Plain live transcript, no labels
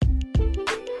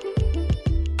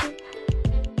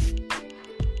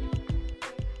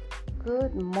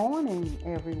Good morning,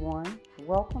 everyone.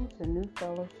 Welcome to New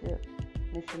Fellowship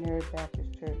Missionary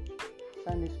Baptist Church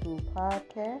Sunday School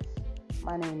Podcast.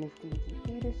 My name is DeeGee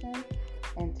Peterson,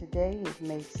 and today is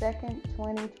May 2nd,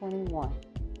 2021.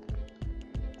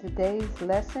 Today's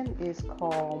lesson is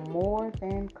called More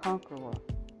Than Conqueror.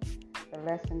 The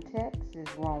lesson text is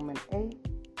Romans 8,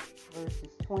 verses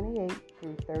 28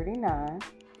 through 39,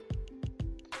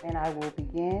 and I will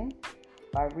begin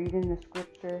by reading the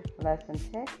scripture lesson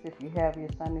text. If you have your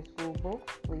Sunday school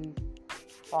books, please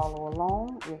follow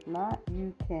along. If not,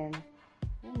 you can,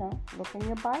 look in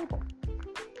your Bible.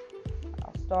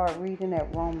 I'll start reading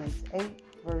at Romans 8,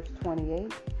 verse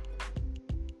 28.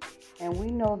 And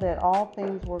we know that all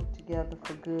things work together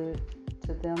for good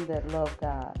to them that love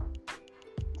God,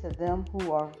 to them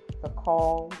who are the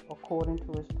called according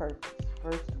to his purpose.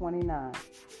 Verse 29.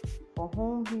 For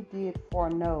whom he did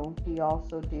foreknow, he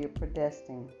also did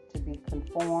predestine to be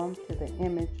conformed to the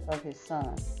image of his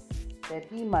Son, that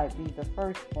he might be the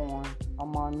firstborn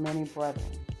among many brethren.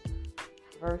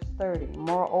 Verse 30.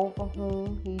 Moreover,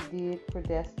 whom he did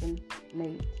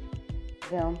predestinate,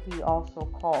 them he also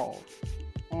called,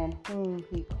 and whom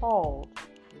he called,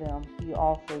 them he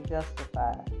also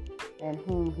justified, and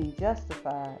whom he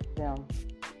justified, them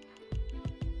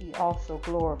he also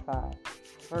glorified.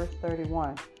 Verse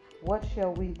 31. What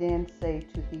shall we then say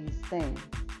to these things?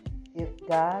 If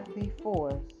God be for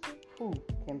us, who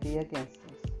can be against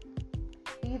us?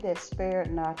 He that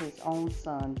spared not his own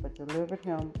Son, but delivered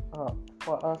him up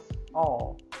for us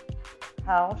all,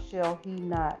 how shall he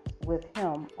not with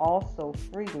him also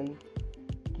freely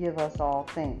give us all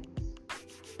things?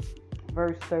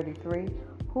 Verse 33,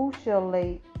 who shall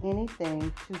lay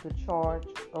anything to the charge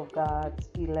of God's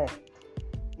elect?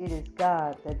 It is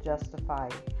God that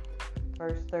justifieth.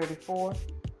 Verse 34,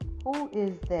 who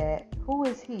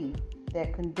is he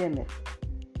that condemneth?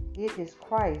 It is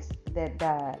Christ that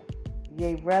died,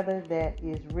 yea, rather that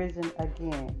is risen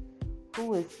again,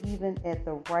 who is even at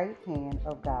the right hand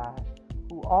of God,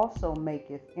 who also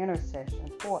maketh intercession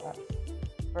for us.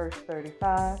 Verse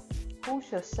 35, who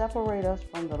shall separate us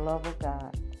from the love of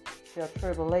God? Shall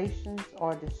tribulations,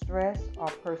 or distress, or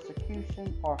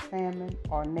persecution, or famine,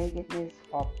 or nakedness,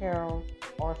 or peril,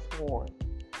 or sword?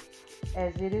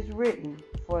 As it is written,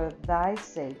 for thy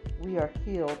sake we are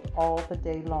killed all the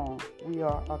day long. We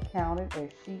are accounted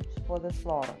as sheep for the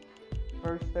slaughter.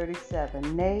 Verse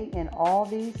 37, nay, in all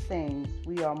these things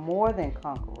we are more than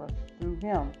conquerors through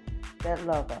him that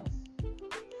loved us.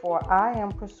 For I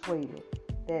am persuaded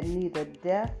that neither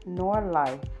death nor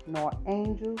life, nor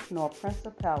angels, nor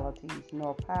principalities,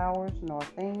 nor powers, nor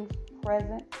things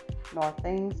present, nor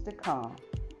things to come.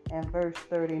 And verse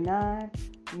 39,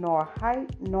 nor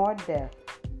height, nor depth,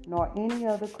 nor any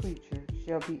other creature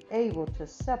shall be able to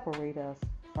separate us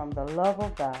from the love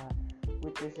of God,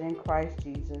 which is in Christ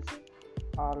Jesus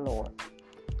our Lord.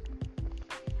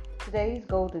 Today's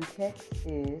golden text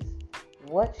is,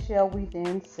 what shall we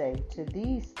then say to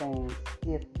these things?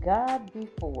 If God be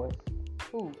for us,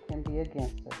 who can be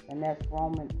against us? And that's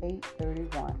Romans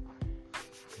 8:31.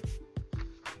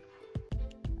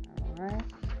 All right.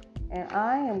 And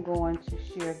I am going to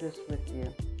share this with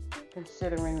you,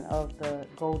 considering of the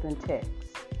golden text.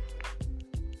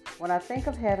 When I think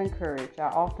of having courage, I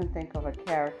often think of a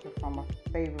character from a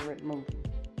favorite movie.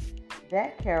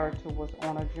 That character was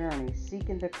on a journey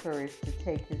seeking the courage to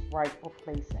take his rightful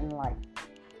place in life.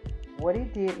 What he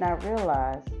did not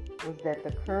realize was that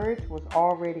the courage was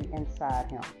already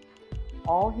inside him.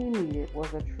 All he needed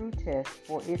was a true test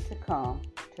for it to come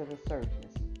to the surface.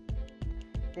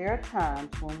 There are times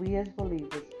when we as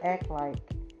believers act like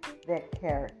that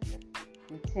character.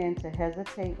 We tend to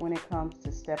hesitate when it comes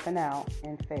to stepping out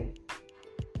in faith.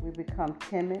 We become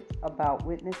timid about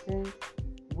witnessing,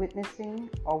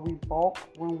 or we balk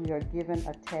when we are given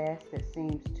a task that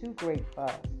seems too great for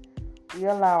us. We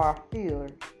allow our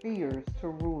fears to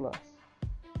rule us.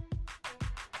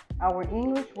 Our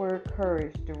English word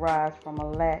courage derives from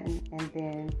a Latin and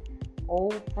then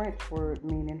Old French word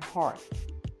meaning heart.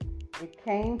 It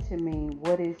came to mean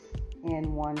what is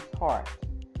in one's heart,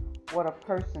 what a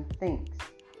person thinks,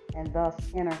 and thus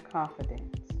inner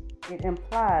confidence. It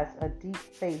implies a deep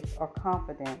faith or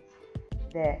confidence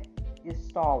that is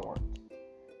stalwart.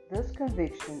 This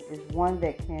conviction is one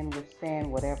that can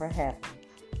withstand whatever happens.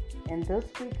 In this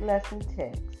week's lesson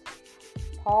text,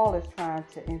 Paul is trying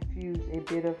to infuse a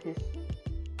bit of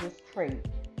this trait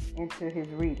into his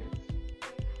readers.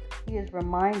 He is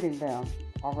reminding them,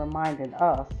 or reminding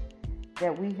us,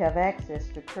 that we have access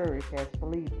to courage as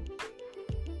believers.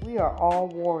 We are all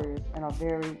warriors in a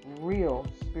very real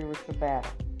spiritual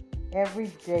battle. Every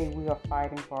day we are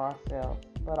fighting for ourselves,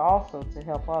 but also to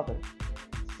help others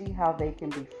see how they can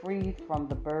be freed from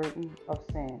the burden of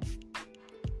sin.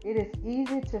 It is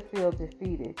easy to feel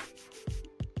defeated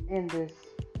in this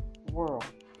world.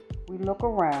 We look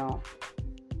around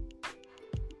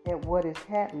at what is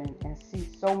happening and see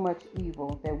so much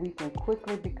evil that we can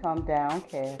quickly become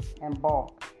downcast and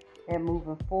balk at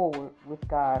moving forward with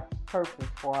God's purpose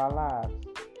for our lives.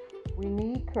 We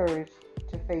need courage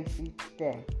to face each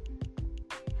day.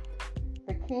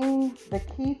 The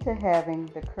key to having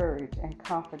the courage and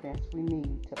confidence we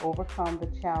need to overcome the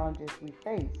challenges we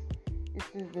face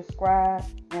is described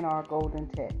in our golden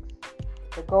text.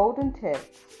 The golden text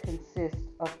consists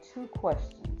of two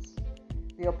questions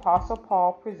the Apostle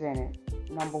Paul presented.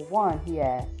 Number one, he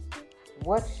asked,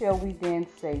 "What shall we then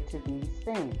say to these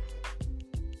things?"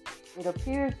 It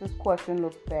appears this question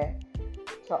looks back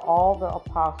to all the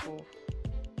apostles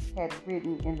had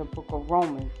written in the book of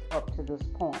Romans up to this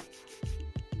point.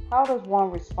 How does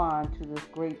one respond to this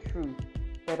great truth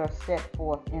that are set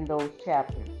forth in those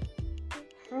chapters?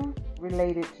 Truth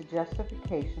related to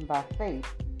justification by faith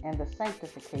and the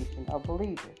sanctification of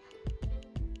believers.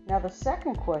 Now the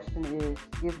second question is,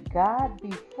 if God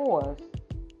be for us,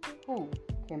 who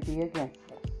can be against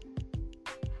us?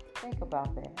 Think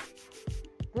about that.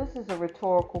 This is a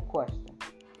rhetorical question,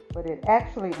 but it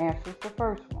actually answers the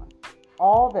first one.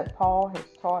 All that Paul has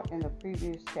taught in the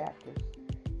previous chapters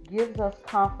gives us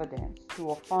confidence to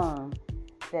affirm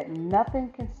that nothing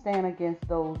can stand against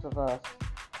those of us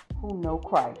who know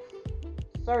Christ.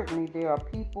 Certainly there are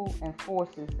people and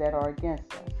forces that are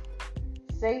against us.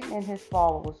 Satan and his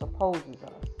followers opposes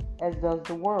us, as does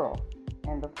the world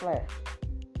and the flesh.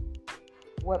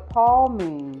 What Paul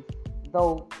means,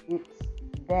 though, it's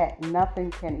that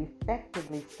nothing can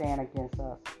effectively stand against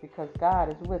us because God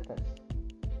is with us.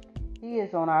 He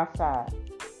is on our side.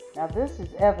 Now this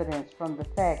is evidence from the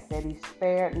fact that he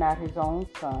spared not his own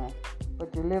son,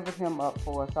 but delivered him up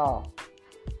for us all.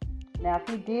 Now if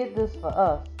he did this for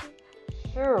us,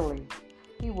 surely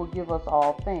he will give us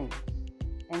all things,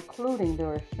 including the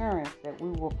assurance that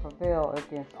we will prevail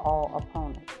against all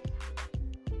opponents.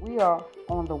 We are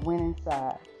on the winning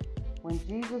side. When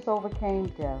Jesus overcame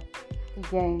death, he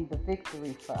gained the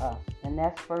victory for us. And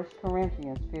that's 1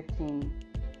 Corinthians 15,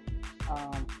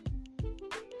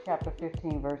 chapter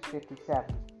 15, verse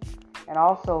 57. And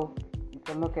also, you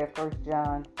can look at 1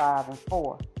 John 5 and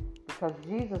 4. Because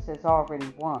Jesus has already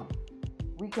won,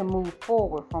 we can move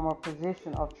forward from a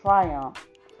position of triumph.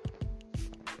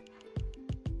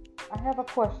 I have a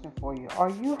question for you. Are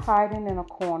you hiding in a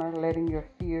corner, letting your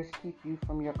fears keep you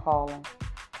from your calling?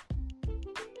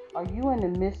 Are you in the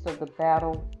midst of the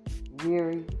battle,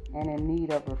 weary and in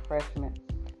need of refreshment?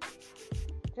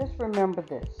 Just remember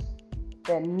this,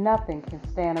 that nothing can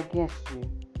stand against you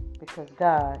because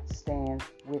God stands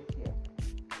with you.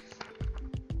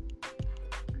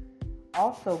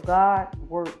 Also, God's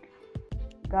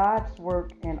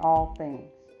work in all things.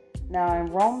 Now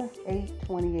in Romans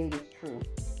 8:28 is true.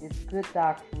 It's good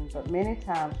doctrine, but many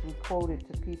times we quote it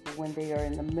to people when they are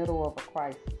in the middle of a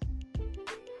crisis.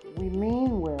 We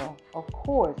mean well, of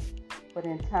course, but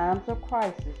in times of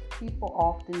crisis, people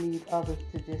often need others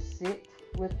to just sit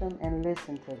with them and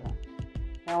listen to them.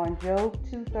 Now in Job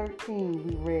 2:13,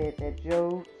 we read that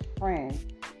Job's friend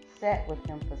sat with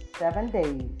him for 7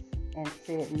 days and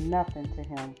said nothing to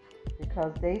him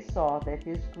because they saw that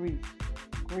his grief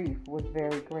was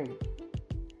very great.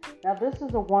 Now this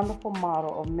is a wonderful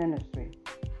model of ministry.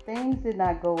 Things did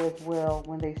not go as well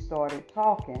when they started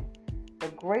talking. The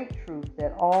great truth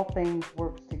that all things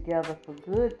work together for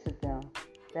good to them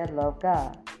that love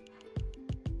God.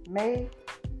 May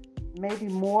be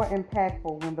more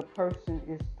impactful when the person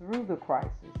is through the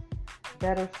crisis.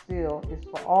 Better still is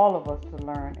for all of us to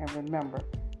learn and remember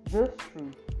this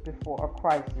truth before a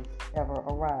crisis ever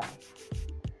arrives.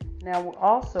 Now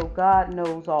also, God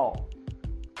knows all.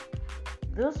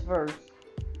 This verse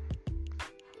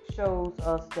shows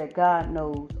us that God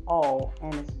knows all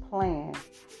and is planning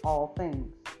all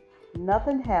things.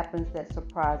 Nothing happens that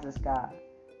surprises God.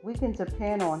 We can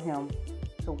depend on him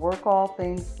to work all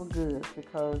things for good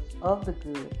because of the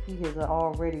good he has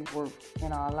already worked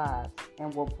in our lives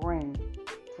and will bring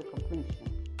to completion.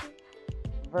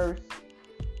 Verse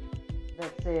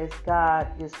that says God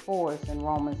is for us in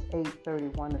Romans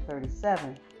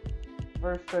 8:31-37.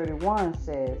 Verse 31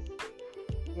 says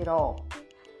it all.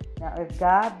 Now if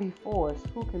God be for us,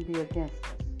 who can be against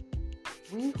us?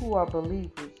 We who are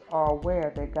believers are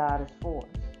aware that God is for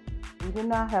us. We do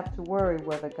not have to worry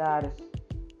whether God is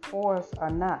for us or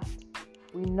not.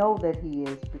 We know that he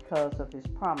is because of his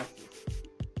promises.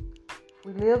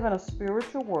 We live in a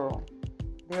spiritual world.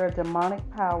 There are demonic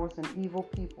powers and evil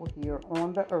people here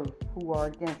on the earth who are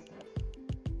against us.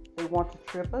 They want to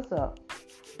trip us up.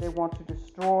 They want to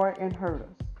destroy and hurt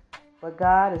us. But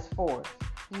God is for us.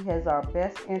 He has our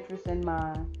best interests in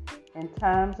mind. In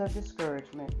times of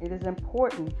discouragement, it is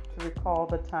important to recall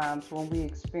the times when we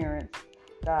experienced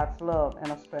God's love in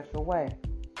a special way.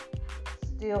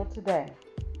 Still today,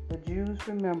 the Jews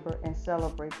remember and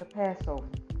celebrate the Passover.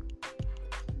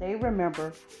 They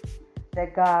remember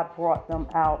that God brought them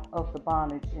out of the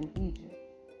bondage in Egypt.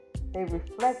 They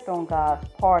reflect on God's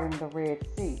parting the Red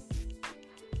Sea.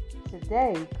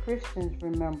 Today, Christians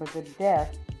remember the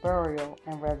death, burial,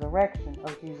 and resurrection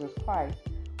of Jesus Christ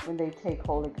when they take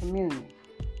Holy Communion,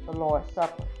 the Lord's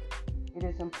Supper. It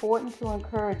is important to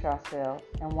encourage ourselves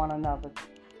and one another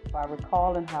by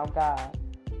recalling how God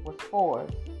was for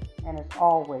us and is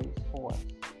always for us.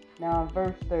 Now in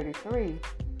verse 33,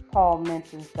 Paul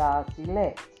mentions God's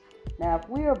elect. Now if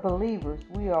we are believers,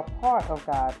 we are part of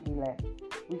God's elect.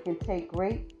 We can take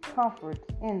great comfort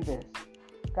in this.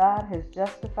 God has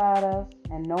justified us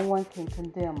and no one can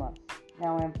condemn us.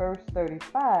 Now in verse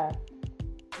 35,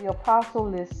 the apostle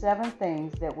lists 7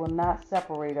 things that will not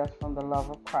separate us from the love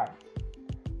of Christ.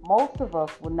 Most of us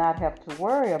will not have to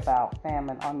worry about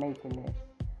famine or nakedness,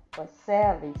 but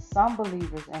sadly, some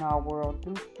believers in our world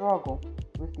do struggle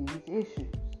with these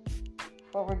issues.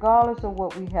 But regardless of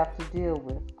what we have to deal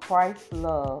with, Christ's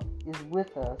love is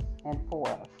with us and for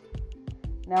us.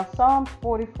 Now Psalms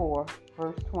 44,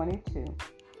 verse 22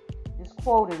 is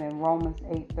quoted in Romans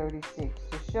 8:36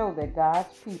 to show that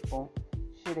God's people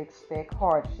should expect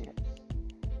hardships.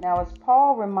 Now, as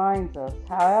Paul reminds us,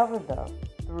 however, though,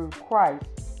 through Christ,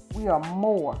 we are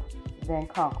more than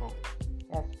conquerors.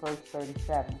 That's verse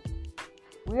 37.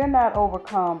 We are not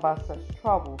overcome by such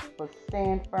troubles, but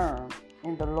stand firm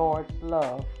in the Lord's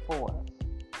love for us.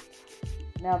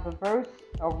 Now, the verse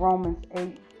of Romans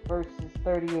 8, verses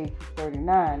 38 to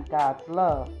 39, God's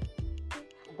love.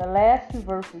 The last 2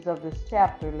 verses of this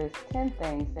chapter list 10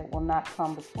 things that will not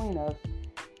come between us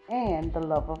and the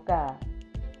love of God.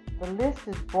 The list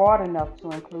is broad enough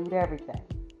to include everything.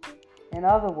 In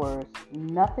other words,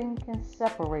 nothing can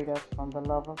separate us from the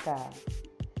love of God.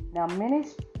 Now, many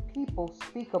people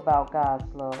speak about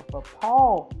God's love, but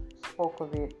Paul spoke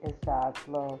of it as God's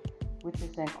love, which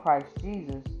is in Christ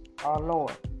Jesus, our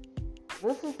Lord.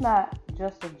 This is not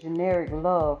just a generic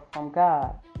love from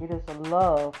God. It is a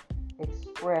love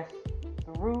expressed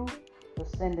through the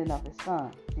sending of His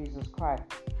Son, Jesus Christ,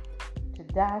 to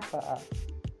die for us.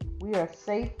 We are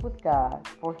safe with God,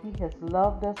 for He has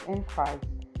loved us in Christ,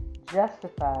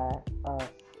 justified us,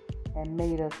 and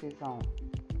made us His own.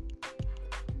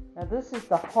 Now this is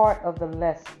the heart of the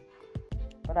lesson,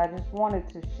 but I just wanted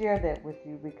to share that with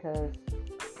you because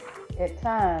at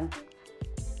times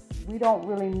we don't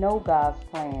really know God's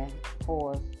plan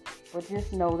for us, but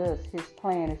just know this, His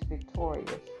plan is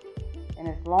victorious. And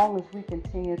as long as we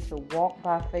continue to walk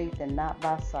by faith and not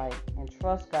by sight and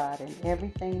trust God in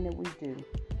everything that we do,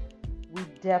 we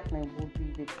definitely will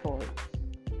be victorious.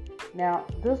 Now,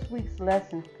 this week's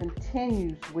lesson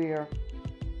continues where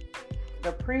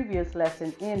the previous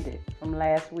lesson ended from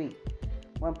last week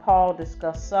when Paul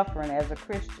discussed suffering as a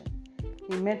Christian.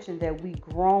 He mentioned that we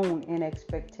groan in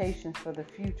expectation for the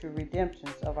future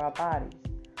redemptions of our bodies.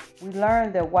 We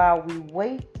learned that while we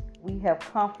wait, we have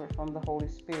comfort from the Holy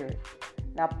Spirit.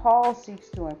 Now, Paul seeks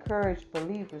to encourage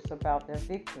believers about their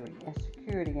victory and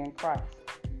security in Christ.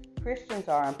 Christians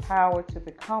are empowered to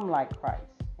become like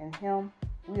Christ. In Him,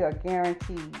 we are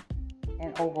guaranteed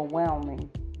an overwhelming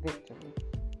victory.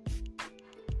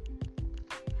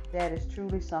 That is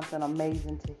truly something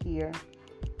amazing to hear.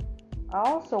 I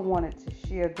also wanted to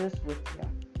share this with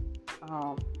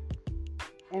you.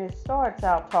 And it starts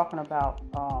out talking about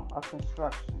a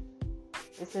construction.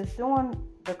 It says, during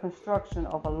the construction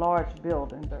of a large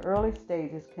building, the early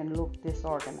stages can look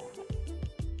disorganized.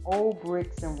 Old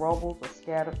bricks and rubble are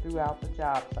scattered throughout the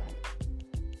job site.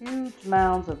 Huge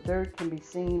mounds of dirt can be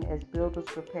seen as builders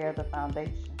prepare the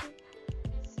foundation.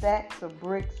 Stacks of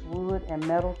bricks, wood, and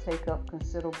metal take up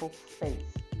considerable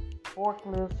space.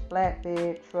 Forklifts,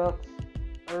 flatbed trucks,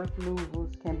 earth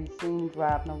movers can be seen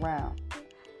driving around.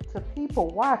 To people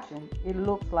watching, it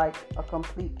looks like a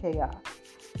complete chaos.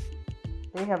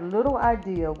 They have little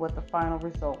idea what the final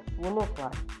results will look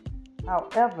like.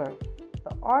 However,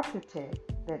 the architect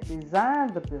that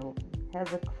designed the building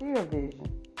has a clear vision.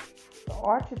 The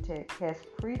architect has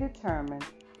predetermined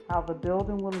how the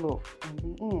building will look in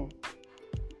the end.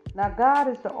 Now, God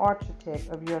is the architect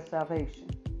of your salvation.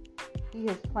 He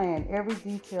has planned every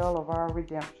detail of our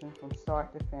redemption from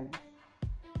start to finish.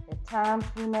 At times,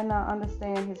 we may not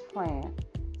understand His plan.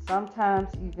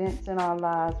 Sometimes events in our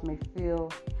lives may feel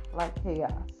like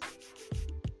chaos.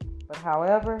 But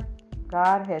however,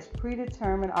 God has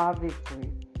predetermined our victory.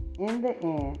 In the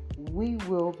end, we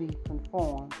will be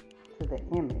conformed to the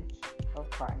image of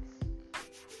Christ.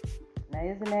 Now,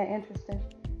 isn't that interesting?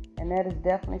 And that is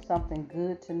definitely something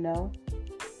good to know.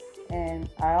 And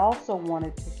I also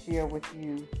wanted to share with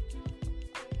you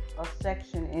a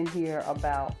section in here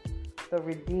about the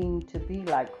redeemed to be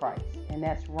like Christ. And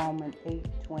that's Romans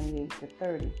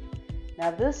 8:28-30. Now,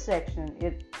 this section,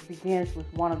 it begins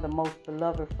with one of the most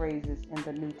beloved phrases in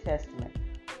the New Testament.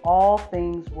 All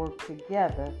things work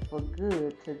together for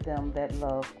good to them that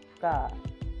love God.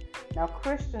 Now,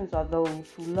 Christians are those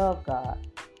who love God.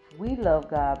 We love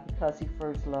God because He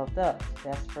first loved us.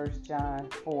 That's 1 John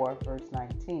 4, verse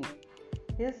 19.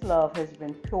 His love has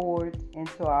been poured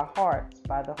into our hearts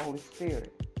by the Holy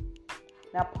Spirit.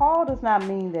 Now, Paul does not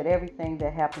mean that everything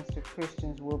that happens to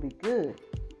Christians will be good.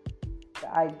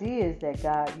 The idea is that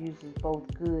God uses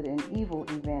both good and evil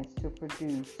events to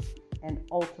produce an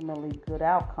ultimately good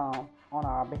outcome on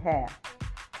our behalf.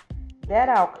 That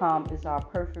outcome is our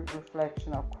perfect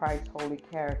reflection of Christ's holy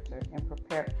character and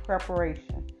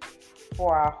preparation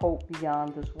for our hope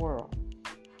beyond this world.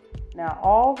 Now,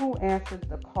 all who answered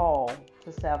the call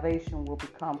to salvation will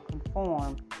become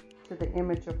conformed to the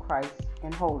image of Christ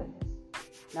in holiness.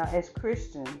 Now, as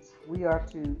Christians, we are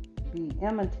to be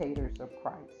imitators of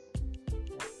Christ.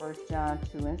 That's 1 John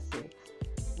 2:6.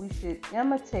 We should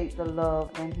imitate the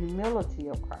love and humility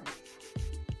of Christ.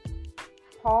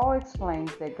 Paul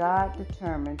explains that God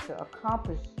determined to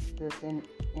accomplish this in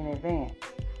advance.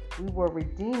 We were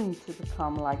redeemed to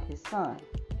become like His Son.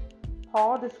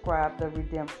 Paul described the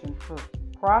redemption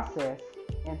process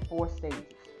in 4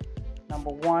 stages.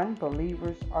 Number 1,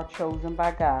 believers are chosen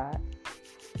by God.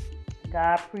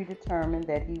 God predetermined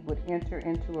that He would enter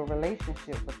into a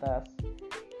relationship with us.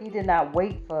 He did not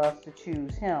wait for us to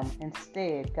choose Him.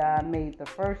 Instead, God made the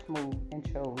first move and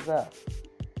chose us.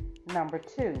 Number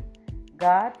 2,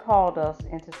 God called us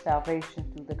into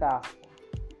salvation through the gospel.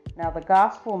 Now, the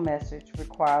gospel message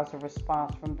requires a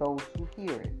response from those who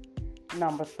hear it.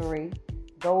 Number 3,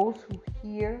 those who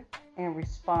hear and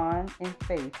respond in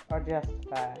faith are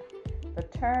justified. The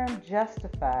term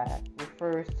justified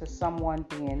refers to someone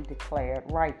being declared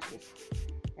righteous.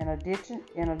 In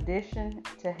addition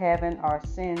to having our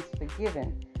sins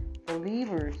forgiven,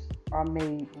 believers are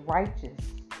made righteous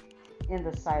in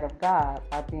the sight of God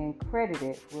by being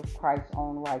credited with Christ's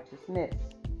own righteousness.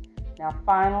 Now,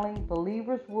 finally,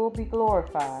 believers will be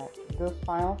glorified. This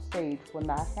final stage will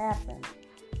not happen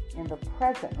in the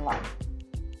present life.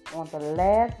 On the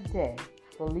last day,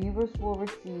 believers will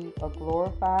receive a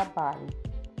glorified body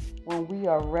when we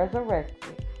are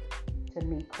resurrected to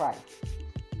meet Christ.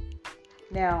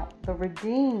 Now, the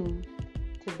redeemed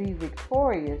to be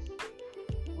victorious,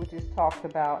 which is talked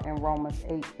about in Romans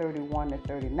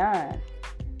 8:31-39,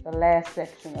 the last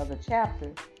section of the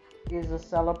chapter, is a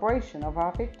celebration of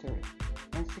our victory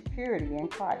and security in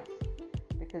Christ,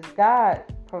 because God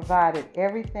provided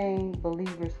everything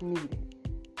believers needed,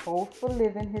 both for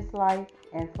living His life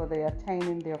and for their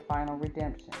attaining their final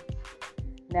redemption.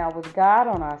 Now, with God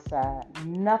on our side,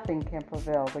 nothing can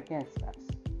prevail against us.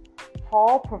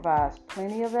 Paul provides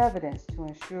plenty of evidence to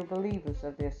ensure believers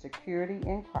of their security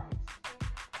in Christ.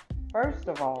 First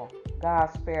of all, God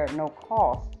spared no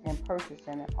cost in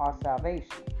purchasing our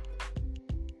salvation.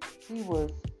 He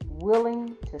was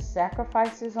willing to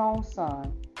sacrifice His own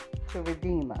Son to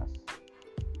redeem us.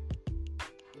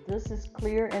 This is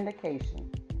clear indication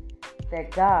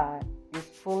that God is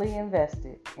fully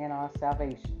invested in our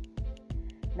salvation.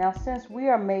 Now, since we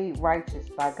are made righteous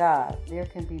by God, there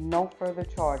can be no further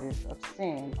charges of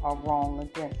sin or wrong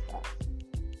against us.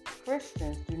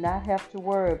 Christians do not have to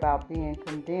worry about being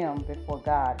condemned before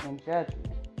God in judgment.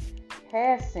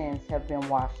 Past sins have been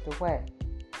washed away.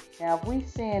 Now, if we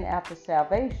sin after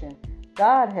salvation,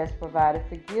 God has provided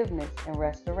forgiveness and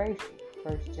restoration.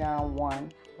 1 John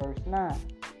 1, verse 9.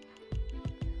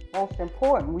 Most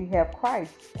important, we have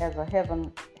Christ as a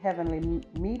heavenly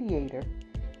mediator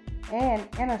and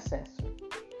intercessor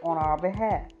on our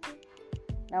behalf.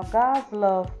 Now, God's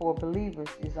love for believers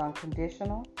is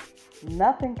unconditional.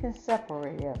 Nothing can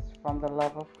separate us from the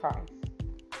love of Christ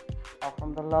or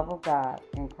from the love of God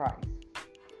in Christ.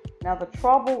 Now, the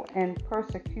trouble and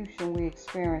persecution we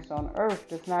experience on earth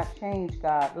does not change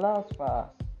God's love for us.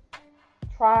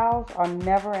 Trials are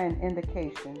never an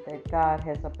indication that God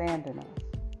has abandoned us.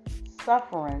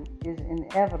 Suffering is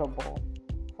inevitable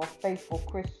for faithful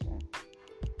Christians.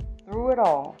 Through it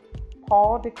all,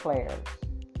 Paul declares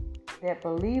that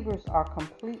believers are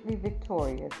completely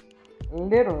victorious,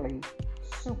 literally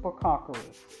super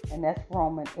conquerors, and that's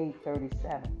Romans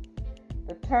 8:37.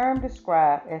 The term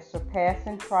described as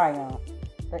surpassing triumph.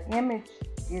 The image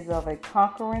is of a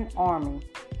conquering army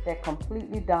that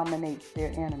completely dominates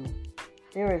their enemy.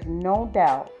 There is no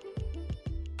doubt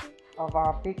of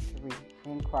our victory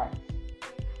in Christ.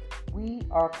 We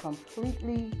are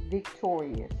completely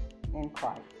victorious in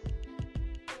Christ.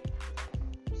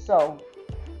 So,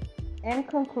 in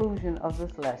conclusion of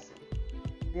this lesson,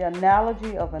 the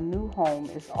analogy of a new home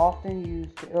is often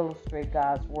used to illustrate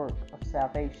God's work of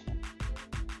salvation.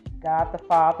 God the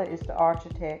Father is the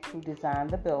architect who designed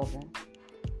the building.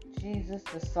 Jesus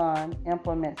the Son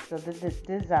implements the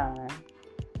design.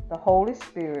 The Holy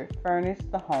Spirit furnishes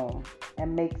the home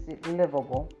and makes it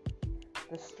livable.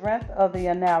 The strength of the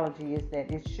analogy is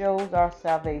that it shows our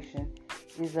salvation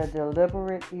is a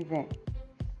deliberate event.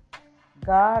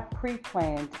 God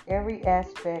pre-planned every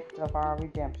aspect of our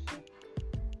redemption.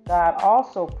 God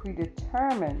also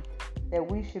predetermined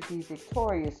that we should be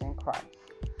victorious in Christ.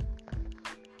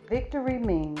 Victory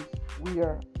means we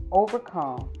are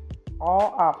overcome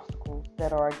all obstacles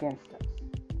that are against us.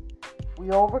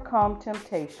 We overcome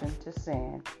temptation to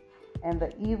sin and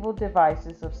the evil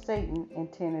devices of Satan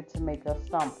intended to make us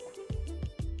stumble.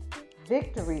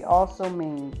 Victory also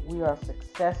means we are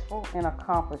successful in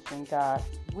accomplishing God's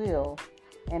will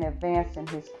and advancing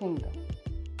His kingdom.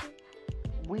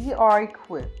 We are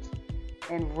equipped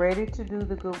and ready to do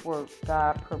the good work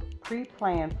God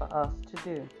pre-planned for us to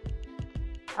do.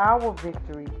 Our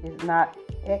victory is not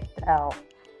eked out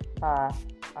by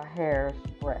a hair's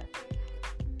breadth.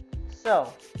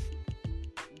 So,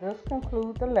 this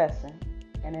concludes the lesson,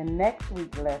 and in next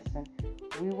week's lesson,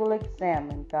 we will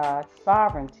examine God's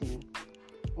sovereignty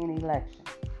in election.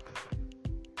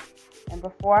 And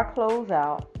before I close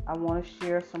out, I want to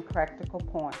share some practical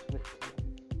points with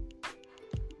you.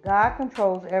 God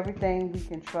controls everything. We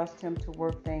can trust Him to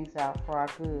work things out for our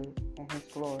good and His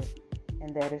glory.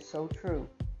 And that is so true.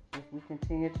 If we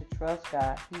continue to trust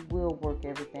God, He will work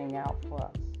everything out for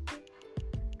us.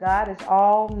 God is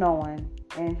all-knowing,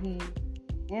 and He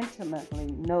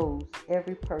intimately knows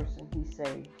every person He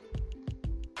saves.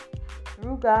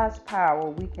 Through God's power,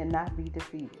 we cannot be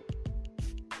defeated.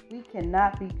 We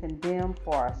cannot be condemned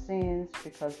for our sins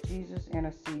because Jesus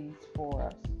intercedes for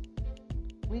us.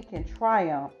 We can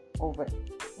triumph over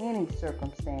any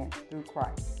circumstance through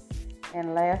Christ.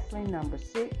 And lastly, number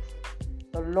 6,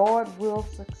 the Lord will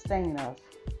sustain us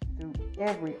through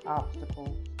every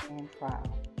obstacle and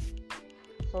trial.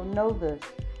 So know this,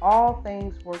 all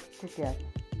things work together.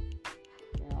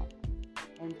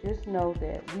 And just know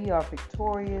that we are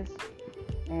victorious,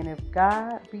 and if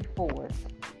God be for us,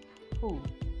 who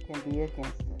can be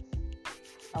against us?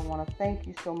 I want to thank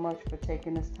you so much for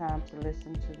taking this time to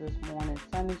listen to this morning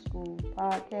Sunday School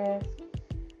podcast.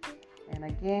 And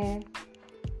again,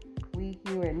 we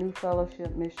here at New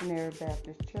Fellowship Missionary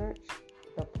Baptist Church,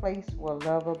 the place where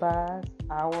love abides,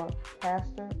 our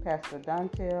pastor, Pastor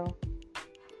Dontel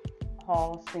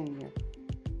Hall Sr.,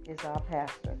 is our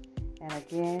pastor. And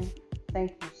again,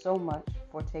 thank you so much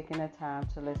for taking the time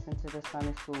to listen to the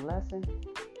Sunday School lesson.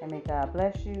 And may God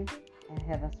bless you and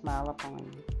heaven smile upon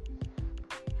you.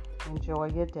 Enjoy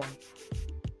your day.